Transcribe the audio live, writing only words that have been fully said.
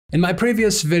In my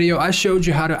previous video, I showed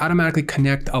you how to automatically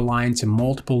connect a line to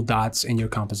multiple dots in your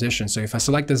composition. So if I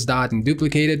select this dot and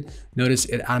duplicate it, notice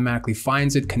it automatically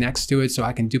finds it, connects to it. So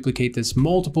I can duplicate this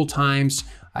multiple times.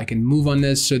 I can move on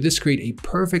this. So this creates a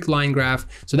perfect line graph.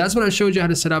 So that's what I showed you how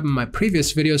to set up in my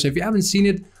previous video. So if you haven't seen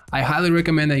it, I highly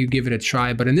recommend that you give it a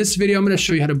try. But in this video, I'm going to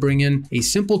show you how to bring in a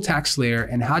simple text layer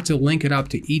and how to link it up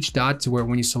to each dot to where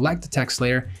when you select the text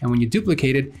layer and when you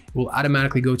duplicate it, it will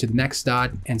automatically go to the next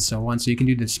dot and so on. So you can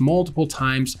do this multiple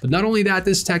times. But not only that,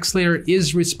 this text layer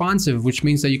is responsive, which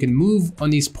means that you can move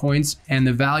on these points and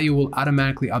the value will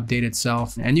automatically update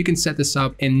itself. And you can set this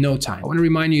up in no time. I want to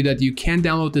remind you that you can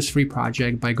download this free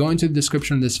project by going to the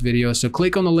description of this video. So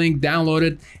click on the link, download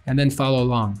it, and then follow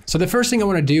along. So the first thing I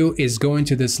want to do is go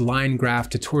into this line graph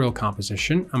tutorial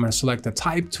composition. I'm going to select the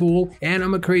type tool and I'm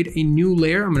going to create a new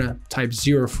layer. I'm going to type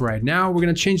 0 for right now. We're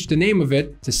going to change the name of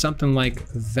it to something like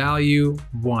value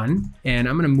 1. And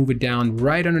I'm going to move it down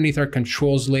right underneath our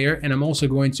controls layer. And I'm also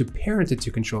going to parent it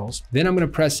to controls. Then I'm going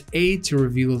to press A to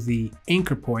reveal the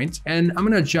anchor point. And I'm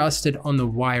going to adjust it on the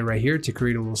Y right here to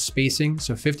create a little spacing.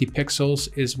 So 50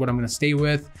 pixels is what I'm going to stay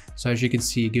with. So as you can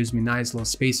see, it gives me nice little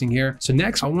spacing here. So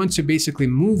next I want to basically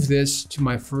move this to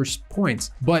my first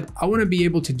point, but I want to be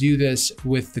able to do this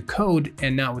with the code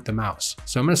and not with the mouse.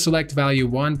 So I'm going to select value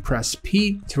 1, press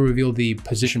P to reveal the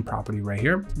position property right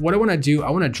here. What I want to do, I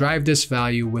want to drive this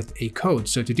value with a code.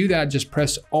 So to do that, just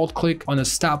press Alt click on the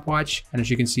stopwatch. And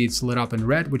as you can see, it's lit up in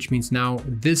red, which means now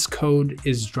this code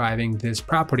is driving this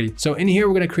property. So in here,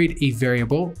 we're going to create a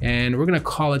variable and we're going to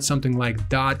call it something like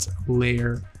dot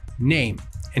layer name.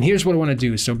 And here's what I want to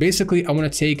do. So basically I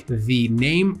want to take the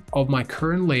name of my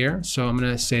current layer. So I'm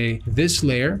going to say this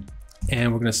layer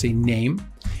and we're going to say name.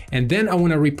 And then I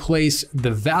want to replace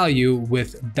the value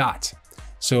with dot.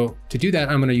 So to do that,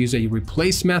 I'm going to use a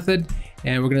replace method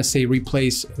and we're going to say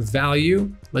replace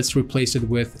value. Let's replace it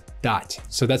with dot.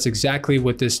 So that's exactly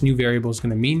what this new variable is going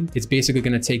to mean. It's basically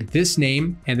going to take this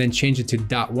name and then change it to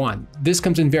 .1. This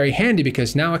comes in very handy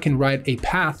because now I can write a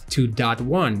path to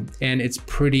 .1 and it's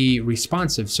pretty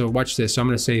responsive. So watch this. So I'm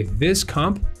going to say this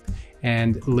comp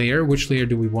and layer. Which layer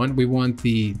do we want? We want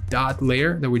the dot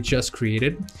layer that we just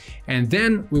created. And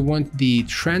then we want the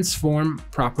transform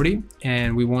property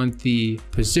and we want the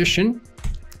position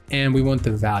and we want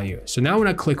the value. So now when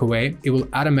I click away, it will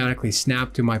automatically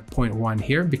snap to my point 1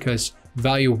 here because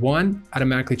value 1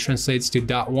 automatically translates to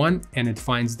 .1 and it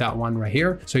finds .1 right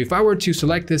here. So if I were to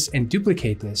select this and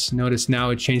duplicate this, notice now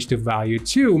it changed to value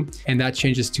 2 and that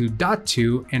changes to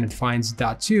 .2 and it finds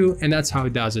 .2 and that's how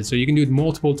it does it. So you can do it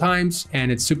multiple times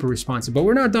and it's super responsive. But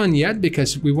we're not done yet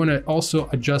because we want to also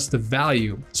adjust the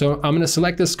value. So I'm going to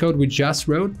select this code we just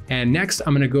wrote and next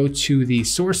I'm going to go to the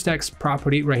source text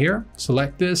property right here,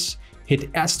 select this, hit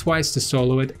S twice to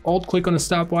solo it, Alt click on the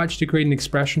stopwatch to create an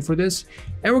expression for this,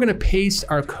 and we're gonna paste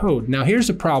our code. Now here's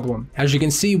the problem. As you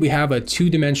can see, we have a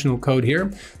two-dimensional code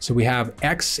here. So we have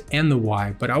X and the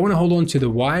Y, but I wanna hold on to the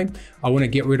Y. I wanna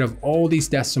get rid of all these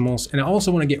decimals, and I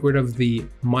also wanna get rid of the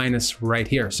minus right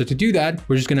here. So to do that,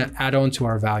 we're just gonna add on to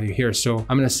our value here. So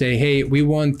I'm gonna say, hey, we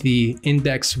want the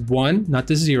index 1, not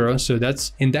the 0. So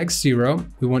that's index 0.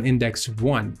 We want index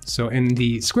 1. So in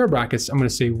the square brackets, I'm gonna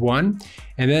say 1.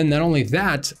 And then not only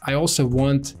that, I also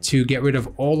want to get rid of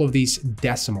all of these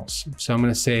decimals. So I'm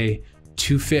going to say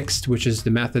toFixed, which is the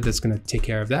method that's going to take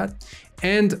care of that.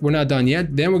 And we're not done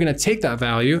yet. Then we're going to take that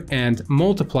value and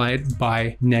multiply it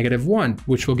by -1,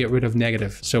 which will get rid of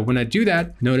negative. So when I do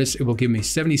that, notice it will give me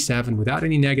 77 without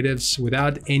any negatives,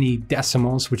 without any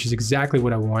decimals, which is exactly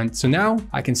what I want. So now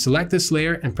I can select this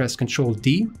layer and press Ctrl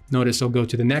D. Notice I'll go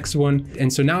to the next one.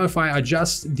 And so now if I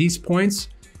adjust these points,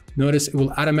 notice it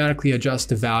will automatically adjust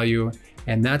the value,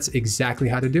 and that's exactly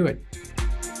how to do it.